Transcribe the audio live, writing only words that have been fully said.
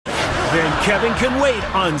and Kevin Can Wait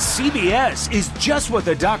on CBS is just what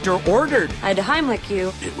the doctor ordered. I had to Heimlich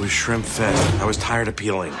you. It was shrimp fest. I was tired of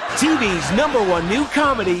peeling. TV's #1 new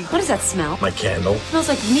comedy. What does that smell? My candle. It smells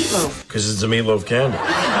like meatloaf. Because it's a meatloaf candle.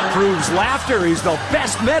 Proves laughter is the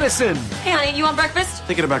best medicine. Hey, honey, you want breakfast?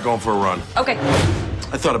 Thinking about going for a run. Okay.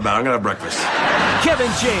 I thought about it. I'm going to have breakfast.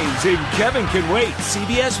 Kevin James and Kevin Can Wait.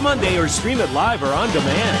 CBS Monday or stream it live or on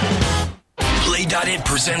demand. Play.it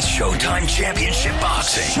presents Showtime Championship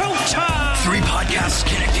Boxing. Showtime! 3 podcasts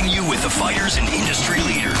connecting you with the fighters and industry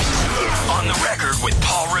leaders. On the Record with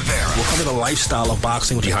Paul Rivera. We'll cover the lifestyle of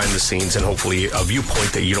boxing behind the scenes and hopefully a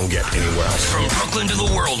viewpoint that you don't get anywhere else. From Brooklyn to the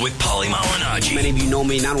world with Paulie Malignaggi. Many of you know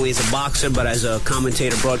me not only as a boxer, but as a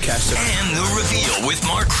commentator, broadcaster. And The Reveal with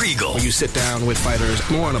Mark Kriegel. When you sit down with fighters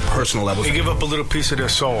more on a personal level, you give up a little piece of their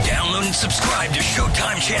soul. Download and subscribe to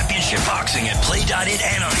Showtime Championship Boxing at Play.it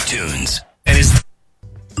and iTunes. And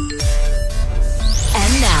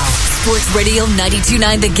now, Sports Radio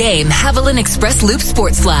 92.9 The Game, Haviland Express Loop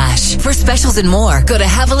Sports Flash. For specials and more, go to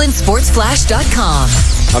HavilandSportsFlash.com.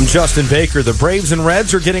 I'm Justin Baker. The Braves and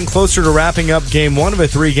Reds are getting closer to wrapping up Game 1 of a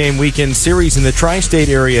 3-game weekend series in the tri-state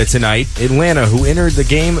area tonight. Atlanta, who entered the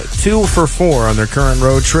game 2 for 4 on their current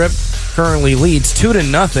road trip, currently leads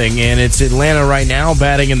 2-0, and it's Atlanta right now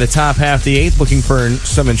batting in the top half of the 8th, looking for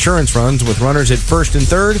some insurance runs with runners at first and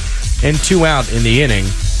third and 2 out in the inning.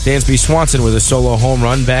 Dansby Swanson with a solo home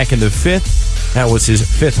run back in the 5th. That was his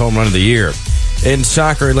 5th home run of the year. In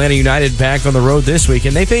soccer, Atlanta United back on the road this week,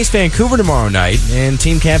 and they face Vancouver tomorrow night. And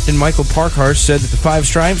team captain Michael Parkhurst said that the Five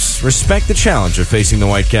Stripes respect the challenge of facing the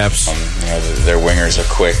Whitecaps. Their wingers are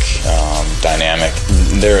quick, dynamic.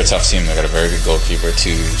 They're a tough team. They've got a very good goalkeeper,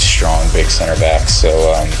 2 strong, big center backs.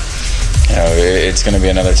 So, it's going to be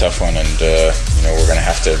another tough one, and we're going to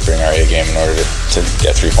have to bring our A game in order to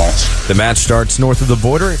get 3 points. The match starts north of the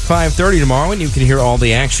border at 5:30 tomorrow, and you can hear all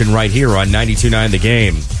the action right here on 92.9 The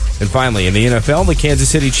Game. And finally, in the NFL, the Kansas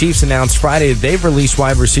City Chiefs announced Friday that they've released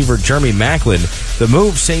wide receiver Jeremy Maclin. The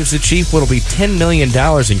move saves the Chief what'll be $10 million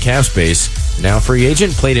in cap space. Now free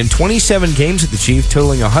agent, played in 27 games at the Chief,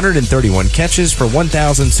 totaling 131 catches for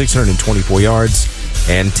 1,624 yards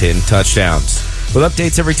and 10 touchdowns. With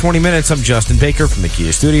updates every 20 minutes, I'm Justin Baker from the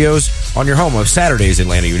Kia Studios on your home of Saturday's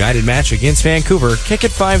Atlanta United match against Vancouver. Kick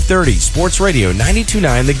at 5:30, Sports Radio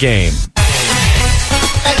 92.9 The Game.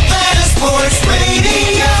 Atlanta Sports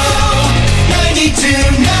Radio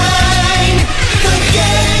 92.9 The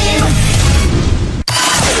Game.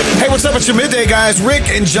 Hey, what's up? It's your midday guys, Rick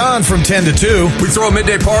and John from 10 to 2. We throw a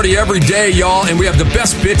midday party every day, y'all, and we have the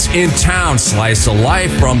best bits in town. Slice of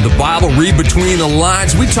life from the Bible, read between the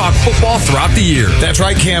lines. We talk football throughout the year. That's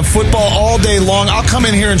right, Cam. Football all day long. I'll come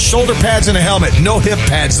in here in shoulder pads and a helmet. No hip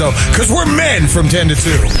pads, though, because we're men from 10 to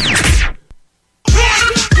 2.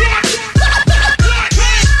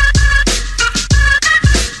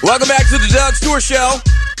 Welcome back to the Doug Stewart Show.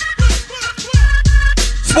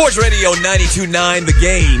 Sports Radio 92.9 The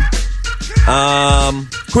Game.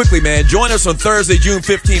 Quickly, man, join us on Thursday, June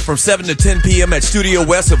 15th from 7 to 10 p.m. at Studio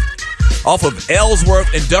West off of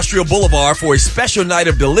Ellsworth Industrial Boulevard for a special night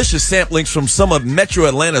of delicious samplings from some of Metro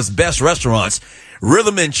Atlanta's best restaurants.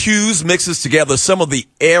 Rhythm and Choose mixes together some of the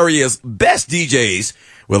area's best DJs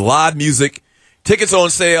with live music. Tickets on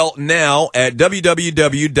sale now at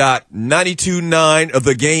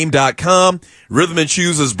www.929thegame.com. Rhythm and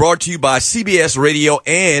Choose is brought to you by CBS Radio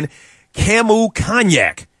and Camu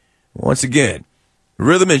Cognac. Once again,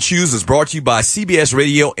 Rhythm and Choose is brought to you by CBS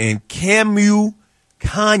Radio and Camu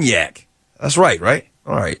Cognac. That's right?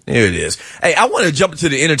 All right, there it is. Hey, I want to jump into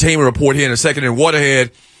the entertainment report here in a second, and Waterhead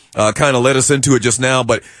kind of led us into it just now,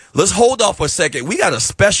 but let's hold off for a second. We got a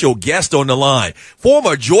special guest on the line.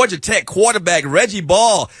 Former Georgia Tech quarterback Reggie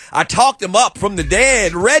Ball. I talked him up from the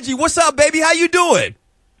dead. Reggie, what's up, baby? How you doing?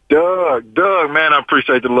 Doug, man, I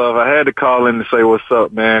appreciate the love. I had to call in to say what's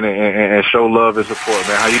up, man, and show love and support,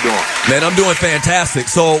 man. How you doing? Man, I'm doing fantastic.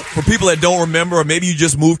 So for people that don't remember, or maybe you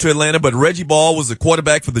just moved to Atlanta, but Reggie Ball was the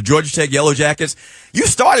quarterback for the Georgia Tech Yellow Jackets. You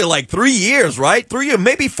started like 3 years, right? 3 years,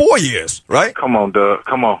 maybe 4 years, right? Come on, Doug.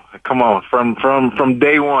 Come on. From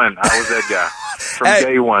day one, I was that guy. From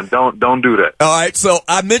day one. Don't do that. All right. So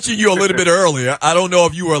I mentioned you a little bit earlier. I don't know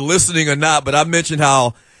if you were listening or not, but I mentioned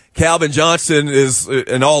how Calvin Johnson is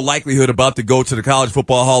in all likelihood about to go to the College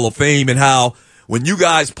Football Hall of Fame, and how when you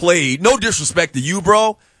guys played, no disrespect to you,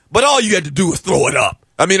 bro, but all you had to do was throw it up.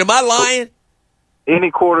 I mean, am I lying?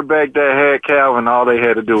 Any quarterback that had Calvin, all they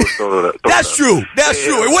had to do was throw it up. That's true. That's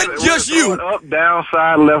true. It wasn't just you. Up, down,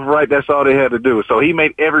 side, left, right. That's all they had to do. So he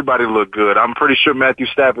made everybody look good. I'm pretty sure Matthew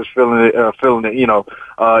Stafford's feeling it.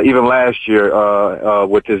 Even last year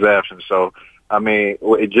with his absence. So I mean,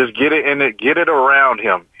 just get it around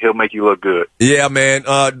him. He'll make you look good. Yeah, man.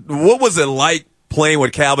 What was it like playing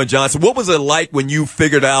with Calvin Johnson? What was it like when you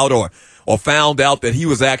figured out or found out that he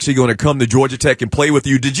was actually going to come to Georgia Tech and play with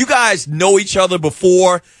you? Did you guys know each other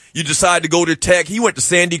before you decided to go to Tech? He went to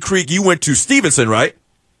Sandy Creek. You went to Stevenson, right?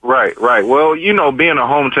 Right. Well, being a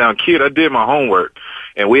hometown kid, I did my homework.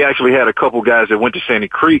 And we actually had a couple guys that went to Sandy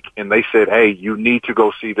Creek, and they said, hey, you need to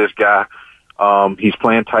go see this guy. He's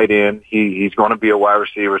playing tight end. He's going to be a wide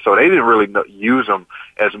receiver. So they didn't really use him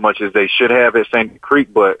as much as they should have at Sandy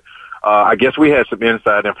Creek. But I guess we had some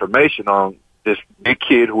inside information on this big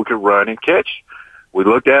kid who could run and catch. We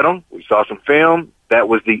looked at him. We saw some film. That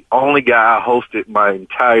was the only guy I hosted my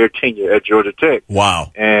entire tenure at Georgia Tech.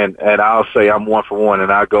 Wow. And I'll say I'm 1 for 1, and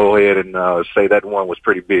I'll go ahead and say that one was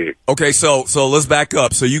pretty big. Okay, so let's back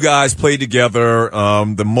up. So you guys played together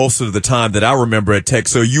the most of the time that I remember at Tech.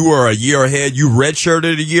 So you were a year ahead. You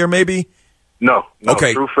redshirted a year maybe? No.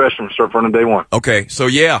 Okay. True freshman, start from day one. Okay, so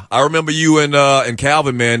yeah, I remember you and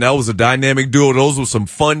Calvin, man. That was a dynamic duo. Those were some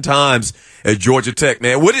fun times at Georgia Tech,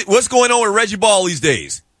 man. What's going on with Reggie Ball these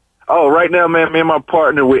days? Oh, right now, man, me and my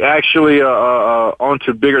partner, we actually on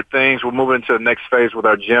to bigger things. We're moving into the next phase with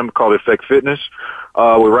our gym called Effect Fitness.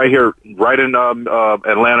 We're right here, right in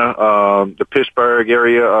Atlanta, the Pittsburgh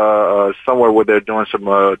area, somewhere where they're doing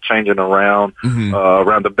some changing around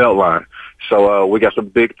around the belt line. So we got some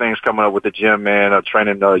big things coming up with the gym, man,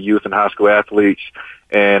 training youth and high school athletes.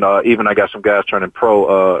 And even I got some guys turning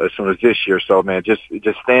pro as soon as this year. So, man, just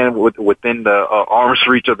staying within the arm's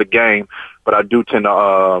reach of the game. But I do tend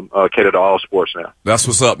to cater to all sports now. That's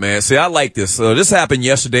what's up, man. See, I like this. This happened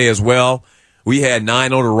yesterday as well. We had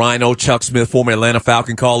Nino the Rhino, Chuck Smith, former Atlanta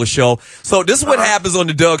Falcon, call the show. So this is what happens on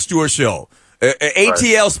the Doug Stewart Show.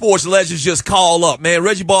 ATL Sports legends just call up. Man,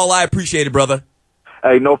 Reggie Ball, I appreciate it, brother.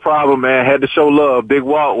 Hey, no problem, man. Had to show love. Big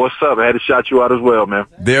Walt, what's up? I had to shout you out as well, man.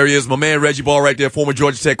 There he is, my man Reggie Ball right there, former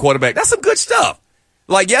Georgia Tech quarterback. That's some good stuff.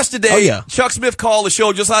 Like yesterday, Chuck Smith called the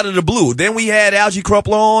show just out of the blue. Then we had Algie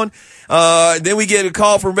Crumpler on. Then we get a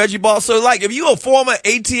call from Reggie Ball. So, like, if you're a former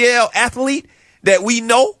ATL athlete that we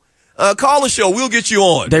know, call the show. We'll get you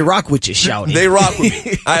on. They rock with you, shouting. They rock with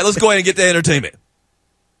me. All right, let's go ahead and get the entertainment.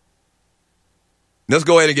 Let's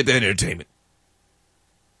go ahead and get the entertainment.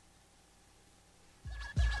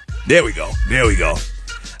 There we go.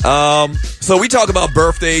 So we talk about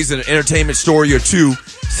birthdays and an entertainment story or two.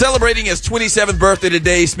 Celebrating his 27th birthday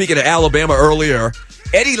today, speaking of Alabama earlier,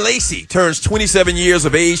 Eddie Lacy turns 27 years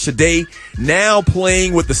of age today, now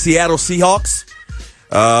playing with the Seattle Seahawks.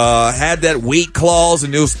 Had that weight clause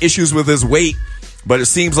and there was issues with his weight, but it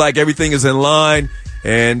seems like everything is in line,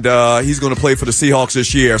 and he's going to play for the Seahawks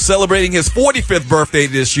this year. Celebrating his 45th birthday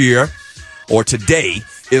this year, or today,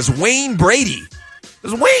 is Wayne Brady.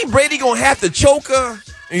 Is Wayne Brady going to have to choke her?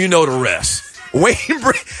 You know the rest.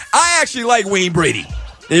 I actually like Wayne Brady.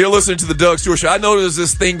 And you're listening to the Doug Stewart Show. I know there's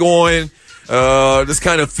this thing going, this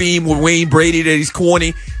kind of theme with Wayne Brady that he's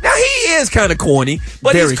corny. Now, he is kind of corny,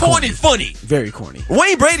 but he's corny funny. Very corny.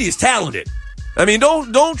 Wayne Brady is talented. I mean,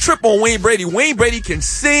 don't trip on Wayne Brady. Wayne Brady can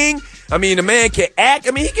sing. I mean, the man can act.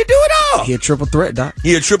 I mean, he can do it all. He a triple threat, Doc.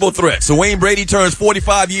 He a triple threat. So Wayne Brady turns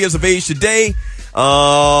 45 years of age today.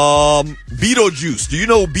 Beetlejuice. Do you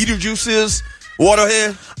know who Beetlejuice is?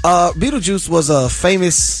 Waterhead? Beetlejuice was a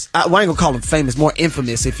famous, I ain't gonna call him famous, more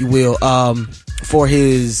infamous, if you will, for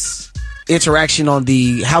his interaction on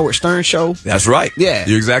the Howard Stern show. That's right. Yeah.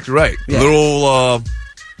 You're exactly right. Yeah. Little I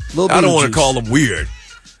don't want to Beetlejuice. call him weird.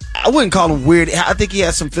 I wouldn't call him weird. I think he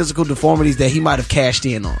has some physical deformities that he might have cashed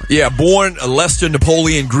in on. Yeah, born Lester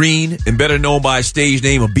Napoleon Green, and better known by his stage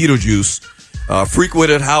name of Beetlejuice,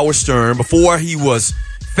 frequented Howard Stern. Before he was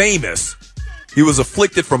famous, he was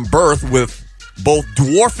afflicted from birth with both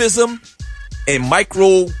dwarfism and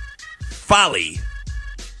microcephaly,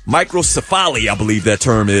 I believe that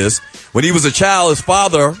term is. When he was a child, his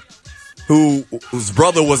father, whose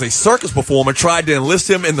brother was a circus performer, tried to enlist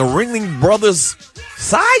him in the Ringling Brothers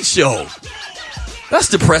sideshow. That's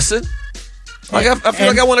depressing. Like I feel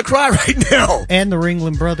like I want to cry right now. And the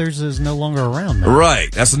Ringling Brothers is no longer around now.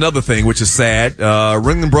 Right. That's another thing, which is sad.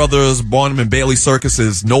 Ringling Brothers, Barnum and Bailey Circus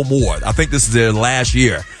is no more. I think this is their last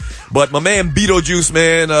year. But my man Beetlejuice,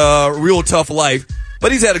 man, real tough life.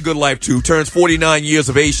 But he's had a good life, too. Turns 49 years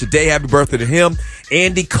of age today. Happy birthday to him.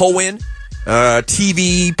 Andy Cohen,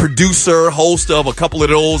 TV producer, host of a couple of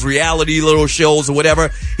those reality little shows or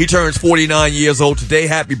whatever. He turns 49 years old today.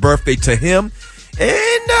 Happy birthday to him.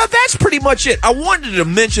 And that's pretty much it. I wanted to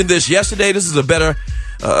mention this yesterday. This is a better,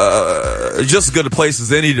 just as good a place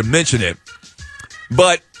as any to mention it.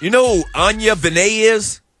 But you know who Anya Vinay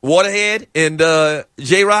is? Waterhead and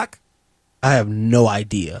J-Rock? I have no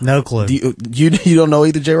idea. No clue. You don't know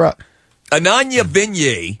either, J-Rock? Ananya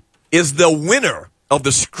Vignay is the winner of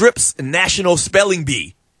the Scripps National Spelling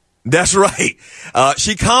Bee. That's right.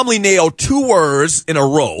 She calmly nailed 2 words in a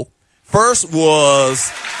row. First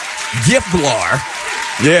was Giftblar.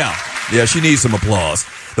 Yeah, she needs some applause.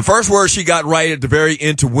 The first word she got right at the very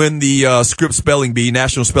end to win the Scripps Spelling Bee,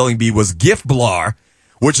 National Spelling Bee, was Giftblar,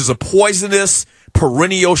 which is a poisonous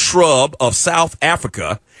perennial shrub of South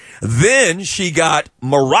Africa. Then she got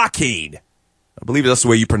Moroccan. I believe that's the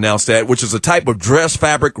way you pronounce that, which is a type of dress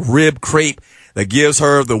fabric rib crepe that gives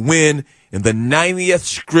her the win in the 90th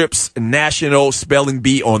Scripps National Spelling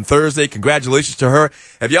Bee on Thursday. Congratulations to her.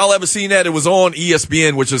 Have y'all ever seen that? It was on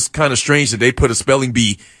ESPN, which is kind of strange that they put a spelling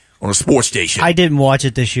bee on a sports station. I didn't watch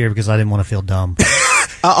it this year because I didn't want to feel dumb.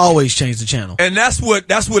 I always change the channel. And that's what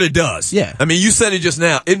it does. Yeah. I mean, you said it just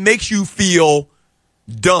now. It makes you feel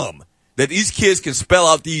dumb that these kids can spell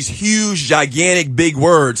out these huge, gigantic, big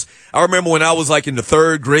words. I remember when I was like in the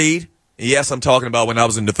 3rd grade. Yes, I'm talking about when I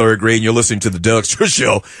was in the 3rd grade and you're listening to the Doug Stewart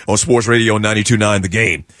Show on Sports Radio 92.9 The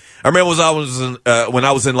Game. I remember when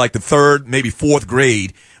I was in like the 3rd, maybe 4th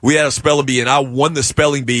grade, we had a spelling bee and I won the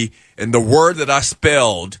spelling bee, and the word that I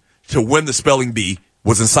spelled to win the spelling bee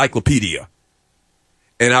was encyclopedia.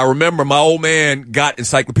 And I remember my old man got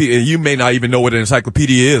encyclopedia, and you may not even know what an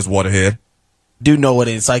encyclopedia is, Waterhead. Do know what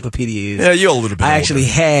an encyclopedia is. Yeah, you're a little bit older. I actually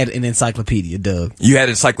had an encyclopedia, Doug. You had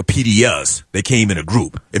encyclopedias. They came in a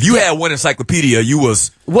group. If you had one encyclopedia, you was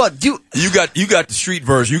what you got the street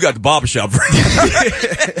version. You got the barbershop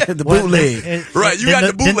version. The bootleg. Right, you got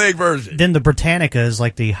the bootleg version. Then the Britannica is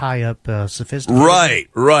like the high up sophisticated.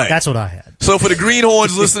 Right. That's what I had. So for the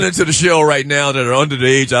greenhorns listening to the show right now that are under the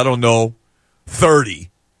age, I don't know, 30,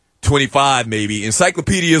 25 maybe,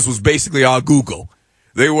 encyclopedias was basically our Google.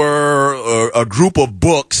 They were a group of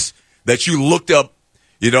books that you looked up,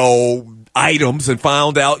 items and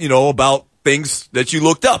found out, about things that you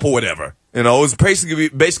looked up or whatever. It was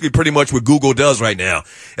basically pretty much what Google does right now.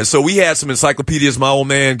 And so we had some encyclopedias my old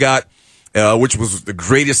man got, which was the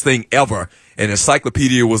greatest thing ever. And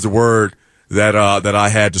encyclopedia was the word that I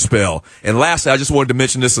had to spell. And lastly, I just wanted to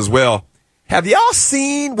mention this as well. Have y'all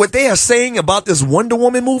seen what they are saying about this Wonder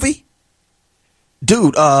Woman movie?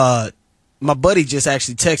 Dude, my buddy just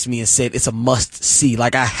actually texted me and said it's a must-see.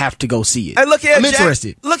 Like, I have to go see it. Hey, look here, I'm Jack.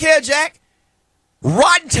 interested. Look here, Jack.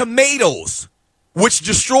 Rotten Tomatoes, which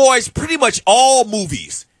destroys pretty much all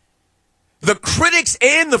movies. The critics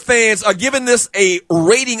and the fans are giving this a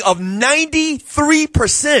rating of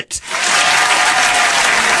 93%.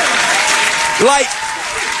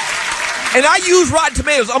 And I use Rotten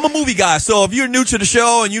Tomatoes. I'm a movie guy, so if you're new to the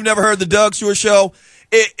show and you've never heard the Doug Stewart Show,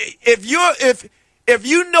 if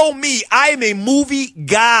you know me, I am a movie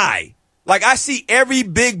guy. Like, I see every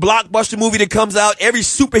big blockbuster movie that comes out, every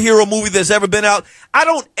superhero movie that's ever been out. I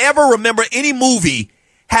don't ever remember any movie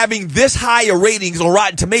having this higher ratings on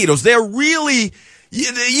Rotten Tomatoes. Usually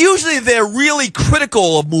they're really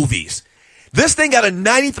critical of movies. This thing got a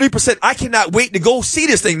 93%. I cannot wait to go see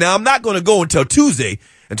this thing. Now, I'm not going to go until Tuesday,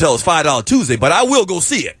 until it's $5 Tuesday, but I will go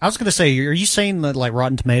see it. I was going to say, are you saying that like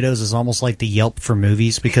Rotten Tomatoes is almost like the Yelp for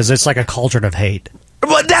movies? Because it's like a cauldron of hate.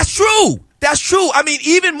 But that's true. That's true. I mean,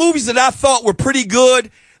 even movies that I thought were pretty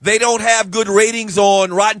good, they don't have good ratings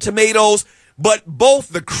on Rotten Tomatoes. But both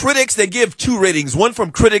the critics, they give 2 ratings, one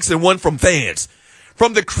from critics and one from fans.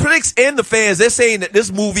 From the critics and the fans, they're saying that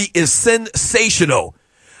this movie is sensational.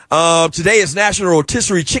 Today is National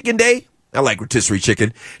Rotisserie Chicken Day. I like rotisserie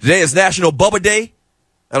chicken. Today is National Bubba Day.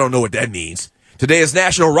 I don't know what that means. Today is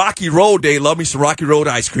National Rocky Road Day. Love me some Rocky Road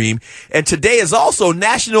ice cream. And today is also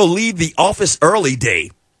National Leave the Office Early Day.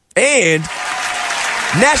 And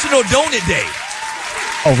National Donut Day.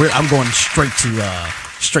 Oh, really? I'm going straight to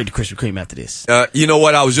Krispy Kreme after this. You know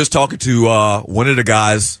what? I was just talking to one of the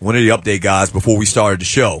update guys before we started the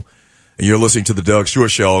show. And you're listening to the Doug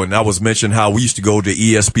Stewart Show. And I was mentioning how we used to go to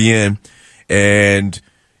ESPN. And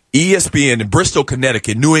ESPN in Bristol,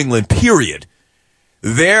 Connecticut, New England, period.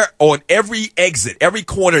 They're on every exit, every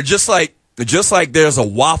corner, just like there's a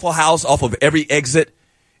Waffle House off of every exit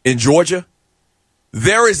in Georgia.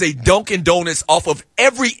 There is a Dunkin' Donuts off of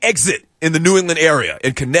every exit in the New England area,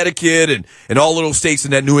 in Connecticut and all of those states in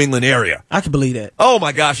that New England area. I can believe that. Oh,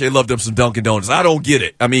 my gosh, they love them some Dunkin' Donuts. I don't get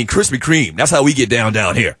it. I mean, Krispy Kreme, that's how we get down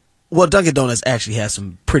here. Well, Dunkin' Donuts actually has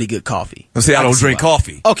some pretty good coffee. See, I don't drink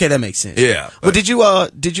coffee. Okay, that makes sense. Yeah. But did you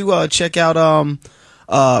check out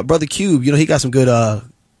Brother Cube? He got some good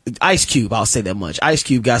Ice Cube, I'll say that much. Ice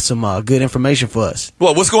Cube got some good information for us.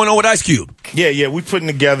 Well, what's going on with Ice Cube? Yeah, we putting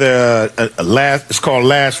together it's called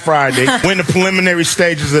Last Friday. We're in the preliminary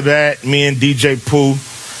stages of that. Me and DJ Pooh,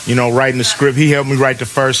 writing the script. He helped me write the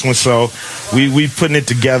first one, so we putting it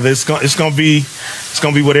together. It's gonna be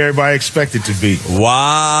what everybody expected to be.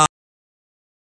 Wow.